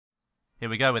Here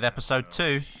we go with episode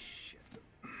 2. Shit.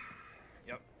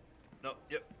 Yep. No,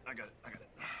 yep. I got it. I got it.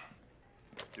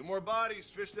 2 more bodies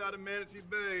fished out of Manatee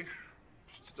Bay.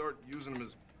 Should start using them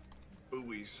as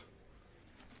buoys.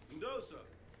 Mendoza,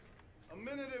 a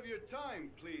minute of your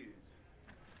time, please.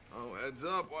 Oh, heads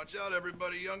up. Watch out,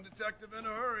 everybody. Young detective in a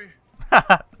hurry.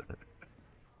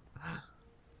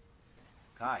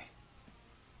 Kai.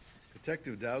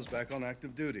 Detective Dow's back on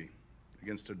active duty.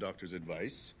 Against her doctor's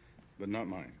advice, but not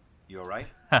mine. You alright?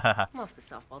 I'm off the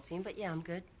softball team, but yeah, I'm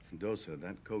good. Mendoza,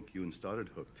 that coke you and Stoddard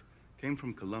hooked came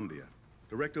from Colombia,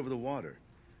 direct over the water.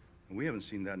 And we haven't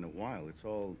seen that in a while. It's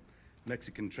all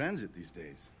Mexican transit these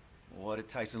days. What did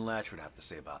Tyson Latchford have to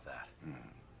say about that?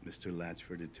 Mr.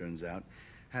 Latchford, it turns out,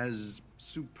 has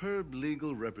superb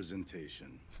legal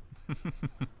representation.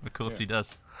 Of course he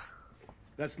does.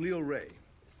 That's Leo Ray,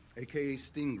 a.k.a.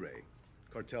 Stingray,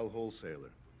 cartel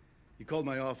wholesaler. He called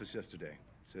my office yesterday.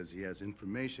 Says he has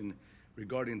information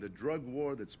regarding the drug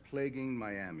war that's plaguing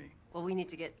Miami. Well, we need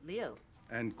to get Leo.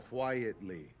 And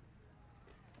quietly.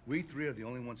 We 3 are the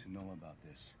only ones who know about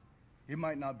this. It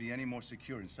might not be any more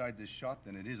secure inside this shop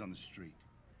than it is on the street.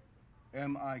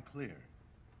 Am I clear?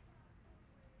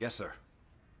 Yes, sir.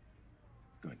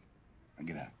 Good. Now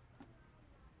get out.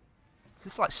 This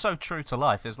is like so true to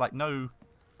life. There's like no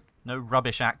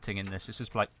rubbish acting in this. This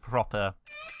is like proper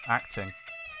acting.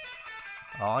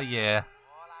 Oh yeah.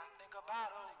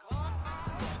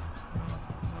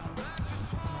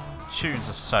 Tunes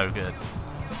are so good.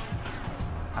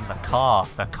 And the car.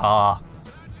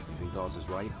 You think Dawes is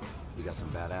right? We got some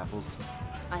bad apples?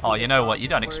 Oh, you know what? You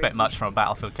don't expect much from a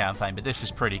Battlefield campaign, but this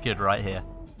is pretty good right here.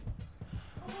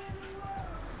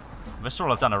 Mr.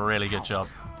 have done a really good job.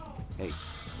 Hey,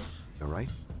 you alright?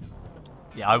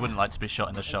 Yeah, I wouldn't like to be shot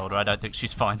in the shoulder. I don't think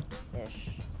she's fine.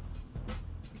 Ish.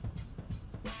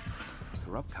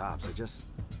 Corrupt cops,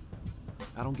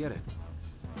 I don't get it.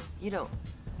 You don't.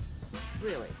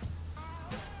 Really?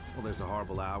 Well, there's the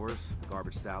horrible hours,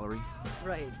 garbage salary.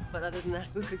 Right, but other than that,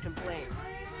 who could complain?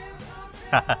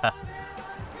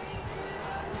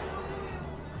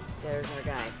 There's our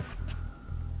guy.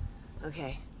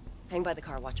 Okay, hang by the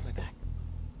car, watch my back.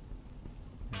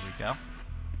 Here we go.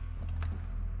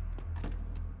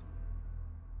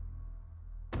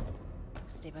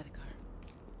 Stay by the car.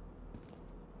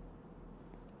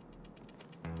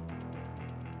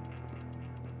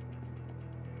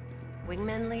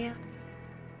 Wingman, Leo?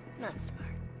 Not smart.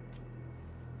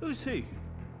 Who's he?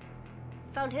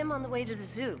 Found him on the way to the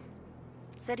zoo.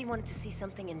 Said he wanted to see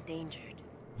something endangered.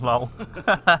 Lol.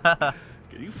 Can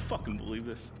you fucking believe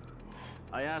this?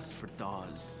 I asked for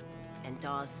Dawes. And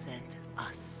Dawes sent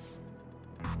us.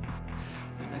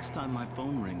 The next time my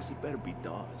phone rings, it better be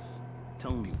Dawes.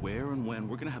 Telling me where and when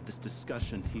we're gonna have this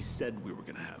discussion he said we were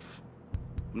gonna have.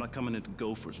 I'm not coming into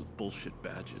Gophers with bullshit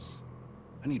badges.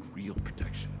 I need real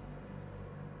protection.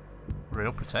 Real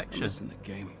I'm protection. missing the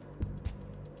game.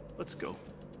 Let's go.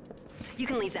 You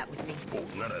can leave that with me. Oh,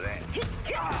 none of that.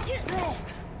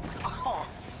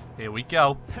 Here we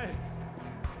go. Hey,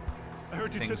 I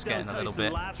heard you Things took down getting a little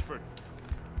Tyson bit. Latchford.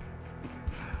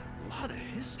 A lot of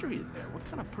history in there. What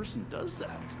kind of person does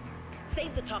that?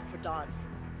 Save the talk for Dawes.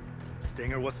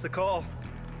 Stinger, what's the call?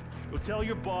 Go tell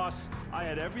your boss I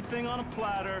had everything on a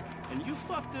platter and you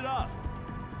fucked it up.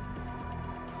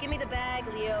 Give me the bag,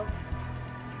 Leo.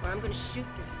 Or I'm gonna shoot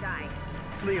this guy.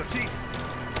 Leo, Jesus.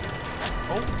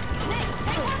 Nick, take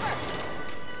cover!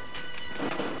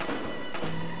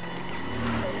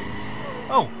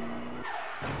 Oh!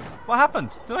 What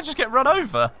happened? Did I just get run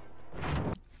over?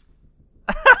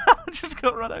 I just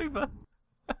got run over.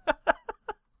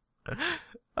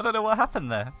 I don't know what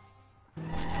happened there.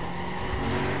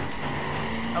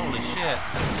 Holy shit.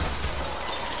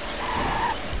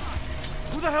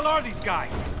 Who the hell are these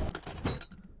guys?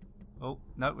 Oh,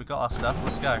 no, we got our stuff.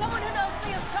 Let's go. Someone who knows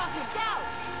Leo's talking down!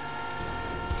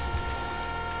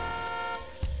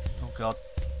 Oh god.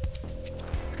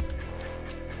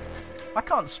 I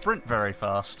can't sprint very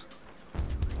fast.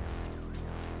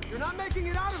 You're not making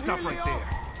it out of here, right there.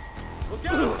 Look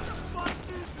out!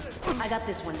 I got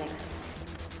this one, Nick.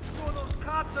 Two of those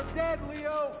cops are dead,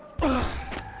 Leo.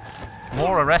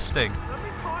 More arresting. Let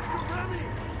me talk to Remy.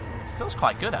 Feels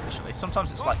quite good actually.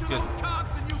 Sometimes it's like Talk to good. those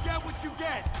cops and you get what you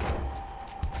get.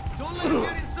 Don't let him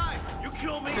get inside. You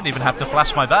kill me. Didn't even have to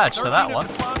flash my badge to that one.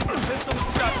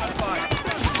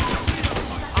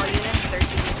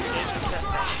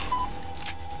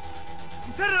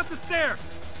 He's headed up the stairs.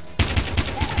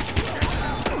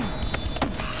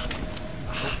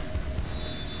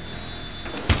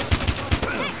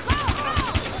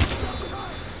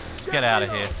 Let's get out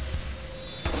of here.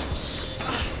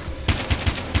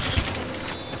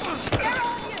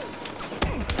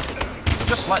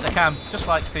 just like the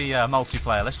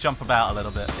multiplayer. Let's jump about a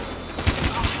little bit.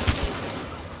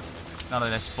 None of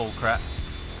this bull crap.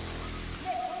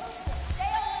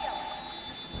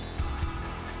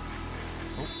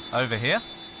 Oh, over here.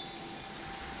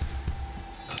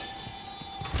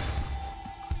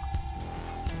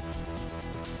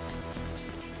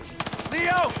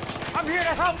 Leo, I'm here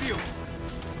to help you.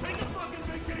 Take a fucking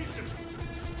vacation.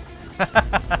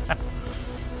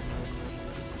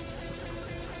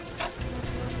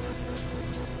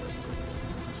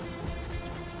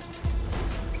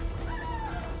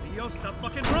 Leo, stop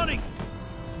fucking running.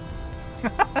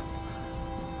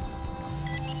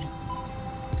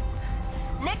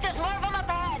 Nick, there's more of them up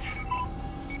ahead.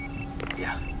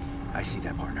 Yeah, I see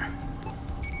that, partner.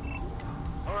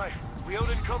 All right, Leo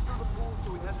didn't come through the pool,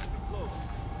 so he has to be close.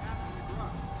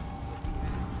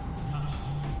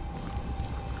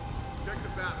 Check the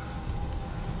basket.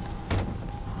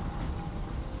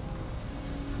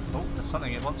 Oh, there's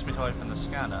something. It wants me to open the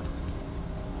scanner.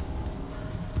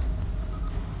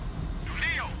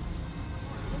 Leo!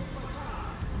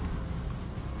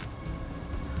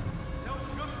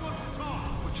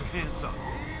 Put your hands up.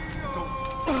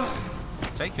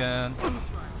 Taken.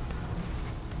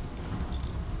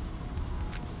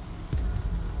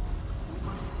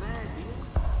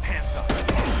 Hands up.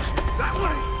 That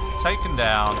way! Taken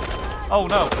down. Oh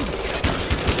no.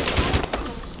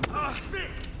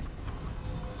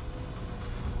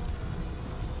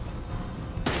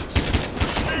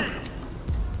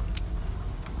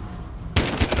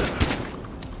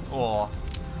 Oh,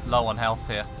 low on health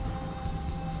here.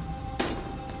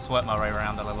 Let's work my way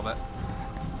around a little bit.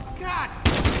 God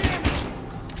damn it!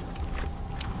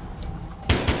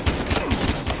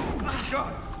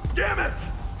 God damn it!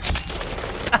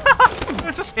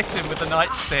 I just hit him with the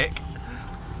nightstick.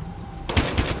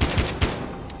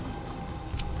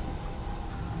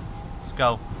 Let's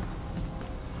go.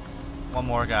 One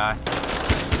more guy.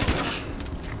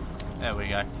 There we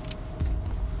go.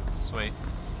 Sweet.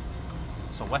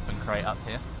 There's a weapon crate up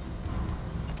here.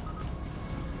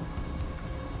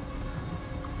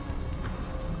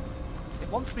 It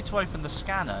wants me to open the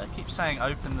scanner. It keeps saying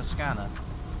open the scanner.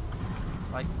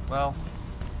 Like, well,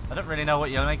 I don't really know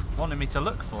what you're wanting me to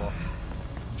look for.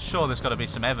 I'm sure there's got to be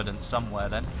some evidence somewhere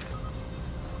then.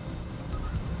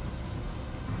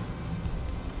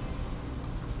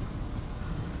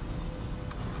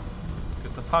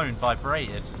 Because the phone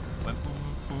vibrated. Went boop,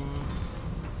 boop.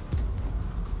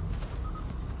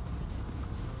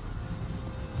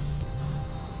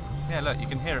 Yeah, look, you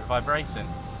can hear it vibrating.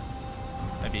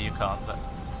 Maybe you can't, but...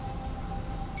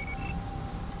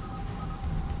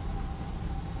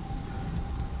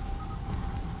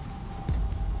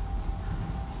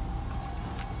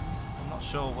 I'm not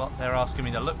sure what they're asking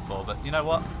me to look for, but you know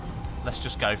what? Let's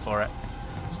just go for it.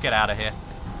 Let's get out of here.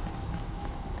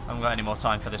 I haven't got any more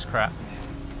time for this crap.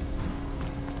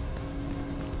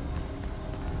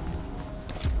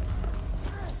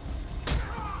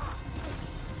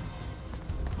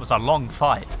 It was a long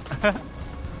fight.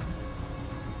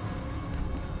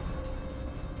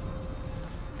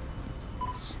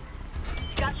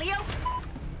 Got Leo?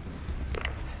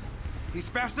 He's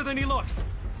faster than he looks.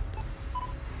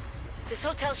 This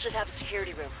hotel should have a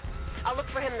security room. I'll look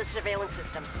for him in the surveillance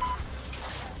system.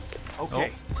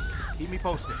 Okay, keep me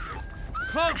posted.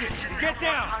 Close it! Get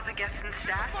down! Plaza guests and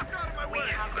staff. We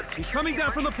have a He's coming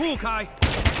down from the pool, Kai.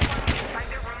 inside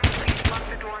their room. Please lock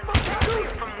the door and stay clear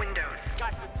from windows.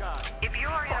 If you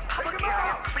are in a public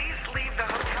area, please leave the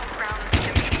hotel grounds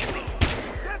immediately.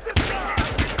 The police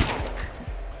have been called.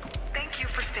 Thank you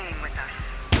for staying with us.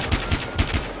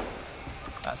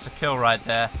 That's a kill right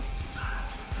there.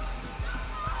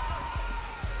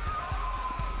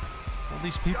 All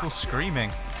these people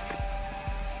screaming.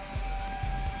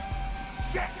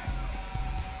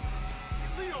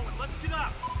 Leo, let's get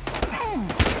up.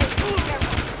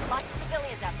 Lots of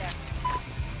civilians out there.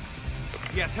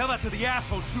 Yeah, tell that to the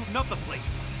asshole shooting up the place.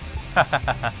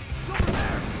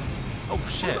 Oh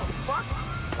shit.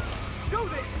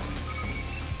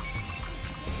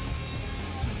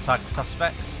 Some tag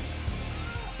suspects.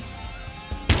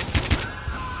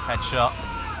 Headshot.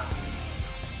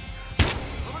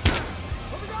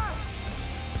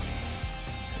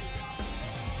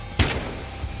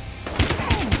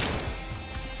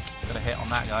 Got a hit on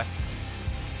that guy.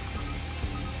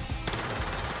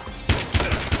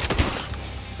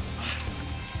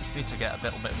 Need to get a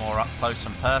little bit more up close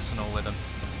and personal with him.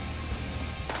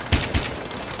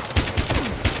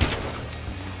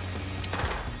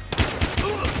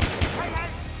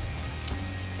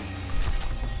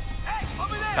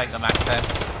 Let's take the MAC-10.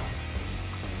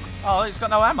 Oh, he's got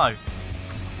no ammo.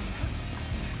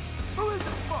 Who is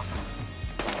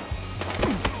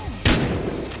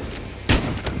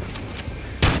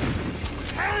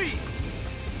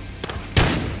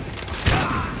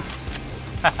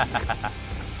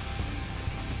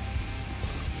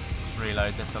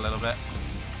Reload this a little bit.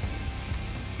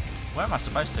 Where am I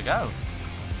supposed to go?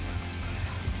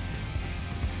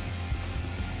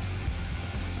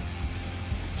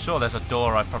 Sure, there's a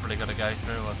door I've probably got to go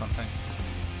through or something.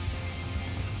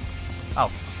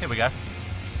 Oh, here we go.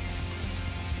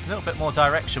 A little bit more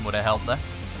direction would have helped there.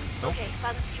 Cool. Okay,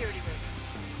 found the security room.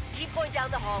 Keep going down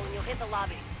the hall and you'll hit the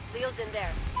lobby. Leo's in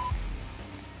there.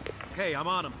 Okay, I'm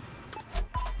on him.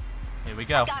 Here we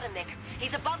go. Got him, Nick.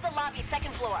 He's above the lobby,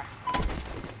 second floor.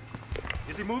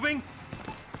 Is he moving?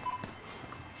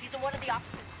 He's in one of the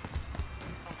offices.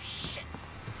 Oh, shit.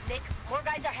 Nick, more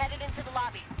guys are headed into the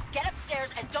lobby. Get upstairs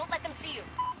and don't let them see you.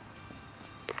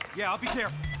 Yeah, I'll be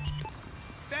careful.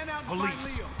 Stand out and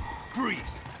Police, Leo.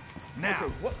 freeze! Now!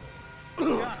 Okay,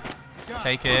 what?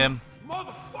 Take him.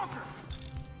 Motherfucker!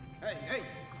 Hey,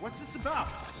 what's this about?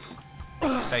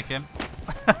 Take him.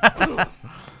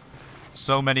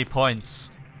 So many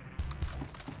points.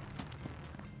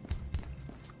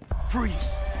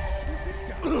 Freeze! Who's this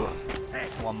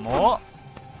guy? One more.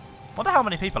 Wonder how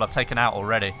many people I've taken out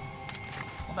already.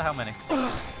 Wonder how many.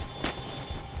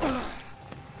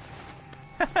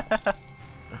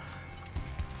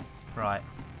 Right.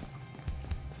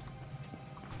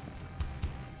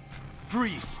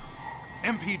 Freeze!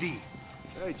 MPD!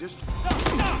 Hey, just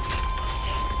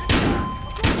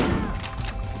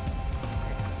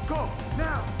Go,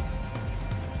 now!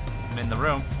 I'm in the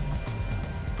room.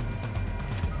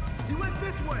 He went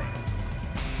this way!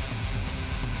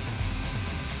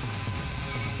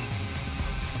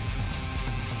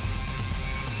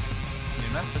 New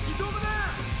message. He's over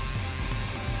there!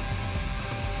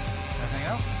 Anything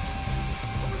else?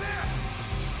 Over there!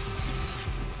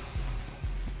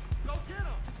 Go get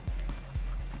him!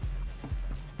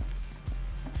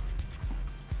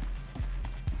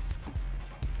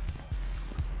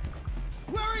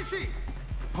 Where is he?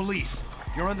 Police,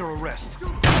 you're under arrest.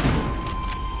 Spread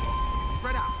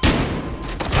out.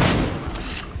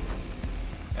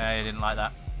 Yeah, he didn't like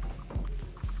that.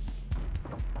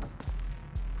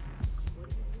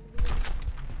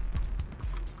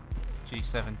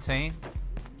 G17.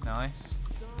 Nice.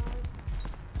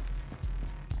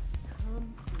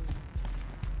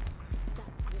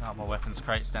 Oh, my weapons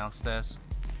crate's downstairs.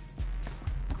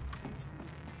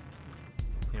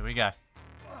 Here we go.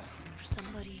 For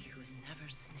somebody who's never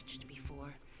snitched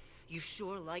before, you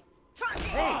sure like...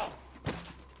 Hey!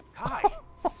 Kai!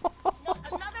 Not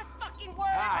another fucking word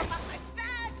Hi. about my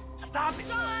badge! Stop it!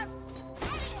 Jaws!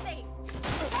 Anything!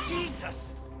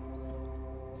 Jesus!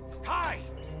 Kai!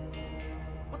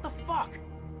 What the fuck?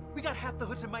 We got half the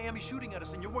hoods in Miami shooting at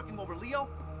us and you're working over Leo?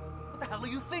 What the hell are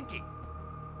you thinking?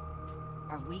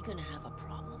 Are we gonna have a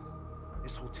problem?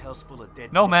 This hotel's full of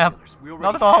dead No, ma'am. killers. We already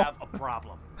Not at all. have a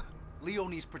problem. Leo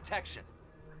needs protection.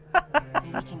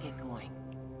 Then we can get going.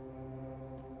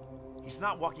 He's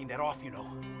not walking that off, you know.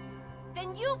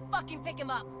 Then you fucking pick him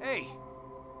up! Hey,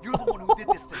 you're the one who did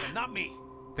this to him, not me.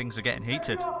 Things are getting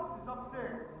heated.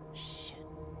 Shit.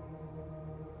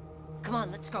 Come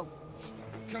on, let's go.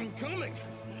 I'm coming.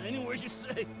 Anywhere you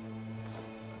say.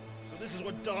 So this is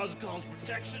what Dawes calls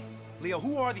protection? Leo,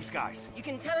 who are these guys? You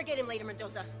can interrogate him later,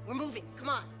 Mendoza. We're moving. Come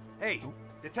on. Hey,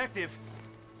 detective.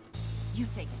 You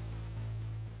take it.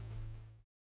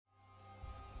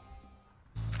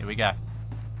 Here we go.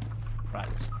 Right,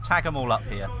 let's tag them all up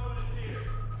here.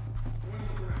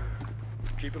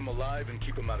 Keep him alive and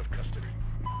keep him out of custody.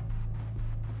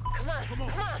 Come on, come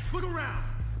on. Look around!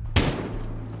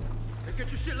 Hey, get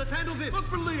your shit, let's handle this! Look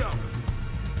for Leo!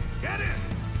 Get in!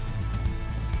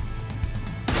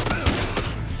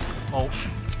 Oh,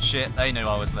 shit, they knew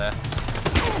I was there.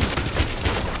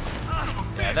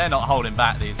 Yeah, they're not holding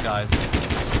back, these guys.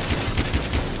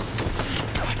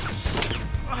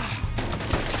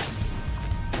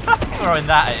 Throwing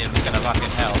that at him is gonna fucking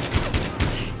help.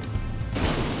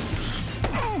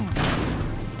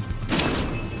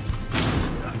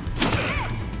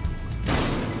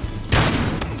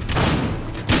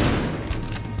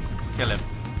 Kill him.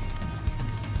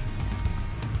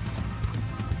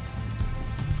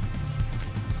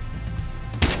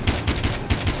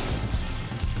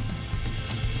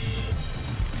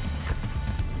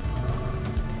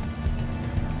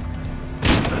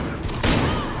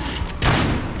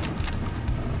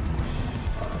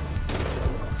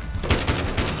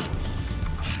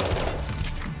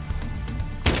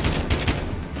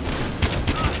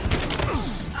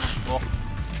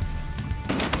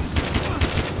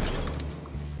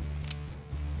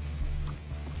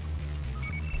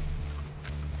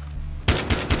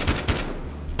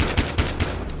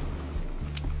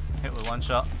 Hit with one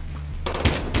shot.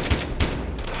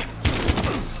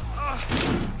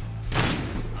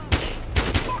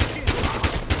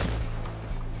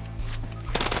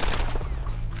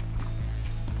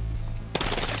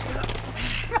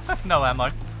 No ammo.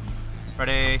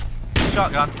 Ready.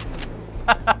 Shotgun.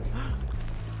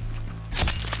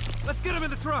 Let's get him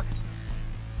in the truck.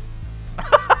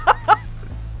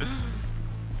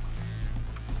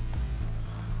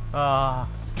 Ah.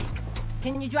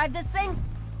 Can you drive this thing?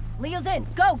 Leo's in.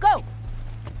 Go, go!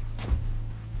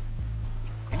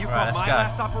 And you Alright, call let's my go.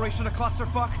 last operation a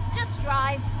clusterfuck? Just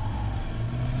drive.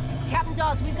 Captain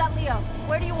Dawes, we've got Leo.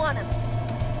 Where do you want him?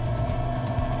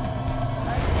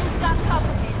 Things got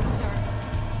complicated, sir.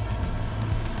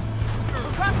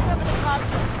 We're crossing over the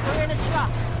causeway. We're in a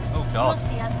truck. Oh god. You'll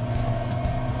see us.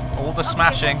 All the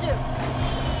smashing. Okay, will do.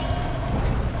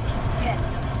 He's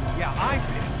pissed. Yeah, I'm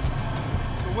pissed.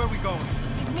 So where we going?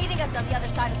 He's meeting us on the other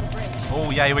side of the bridge. Oh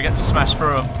yeah, we get to smash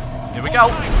through them. Here we go.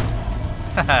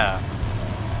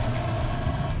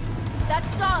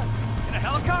 That's Dawes. In a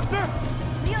helicopter?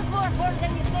 Leo's more important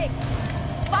than you think.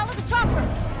 Follow the chopper.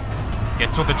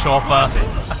 Get to the chopper.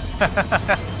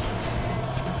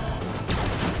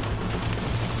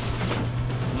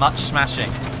 Much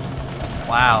smashing.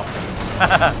 Wow.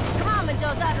 Come on,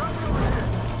 Mendoza.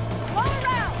 Roll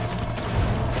around.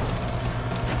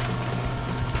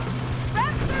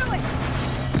 Wrap through it.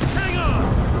 Hang on!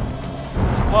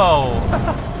 Whoa.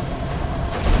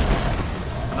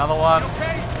 Another one.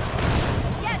 Okay?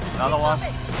 Yeah, just Another keep one.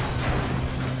 moving.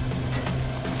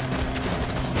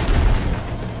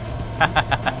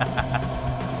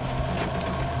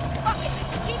 Fuck it.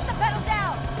 Keep the pedal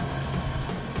down.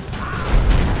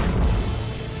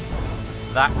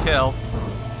 That kill.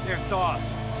 There's Dawes.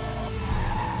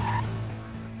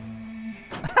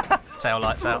 Tail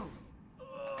lights out.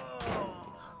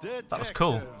 That was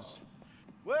cool. Detectives.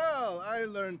 Well, I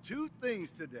learned 2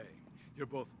 things today. You're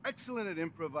both excellent at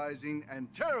improvising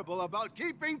and terrible about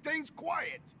keeping things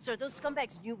quiet. Sir, those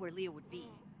scumbags knew where Leo would be.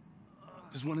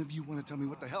 Does one of you want to tell me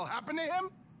what the hell happened to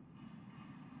him?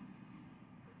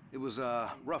 It was a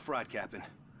rough ride, Captain.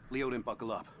 Leo didn't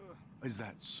buckle up. Is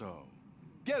that so?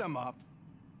 Get him up.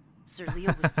 Sir,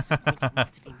 Leo was disappointed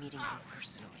not to be meeting you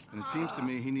personally. And it seems to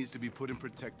me he needs to be put in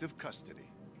protective custody.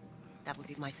 That would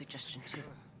be my suggestion, too.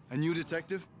 And you,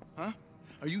 detective? Huh?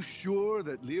 Are you sure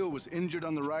that Leo was injured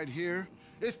on the ride here?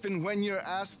 If and when you're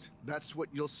asked, that's what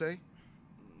you'll say?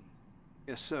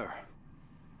 Yes, sir.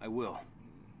 I will.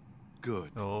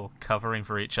 Good. Oh, covering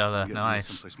for each other. Get Leo Nice.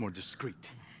 someplace more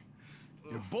discreet.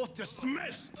 You're both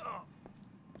dismissed!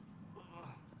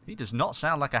 He does not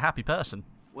sound like a happy person.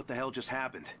 What the hell just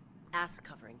happened? Ass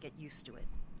covering, get used to it.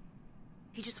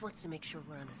 He just wants to make sure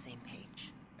we're on the same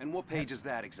page. And what page is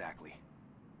that exactly?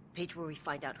 Page where we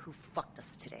find out who fucked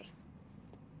us today.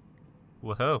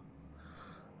 Whoa.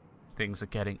 Things are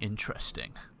getting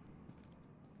interesting.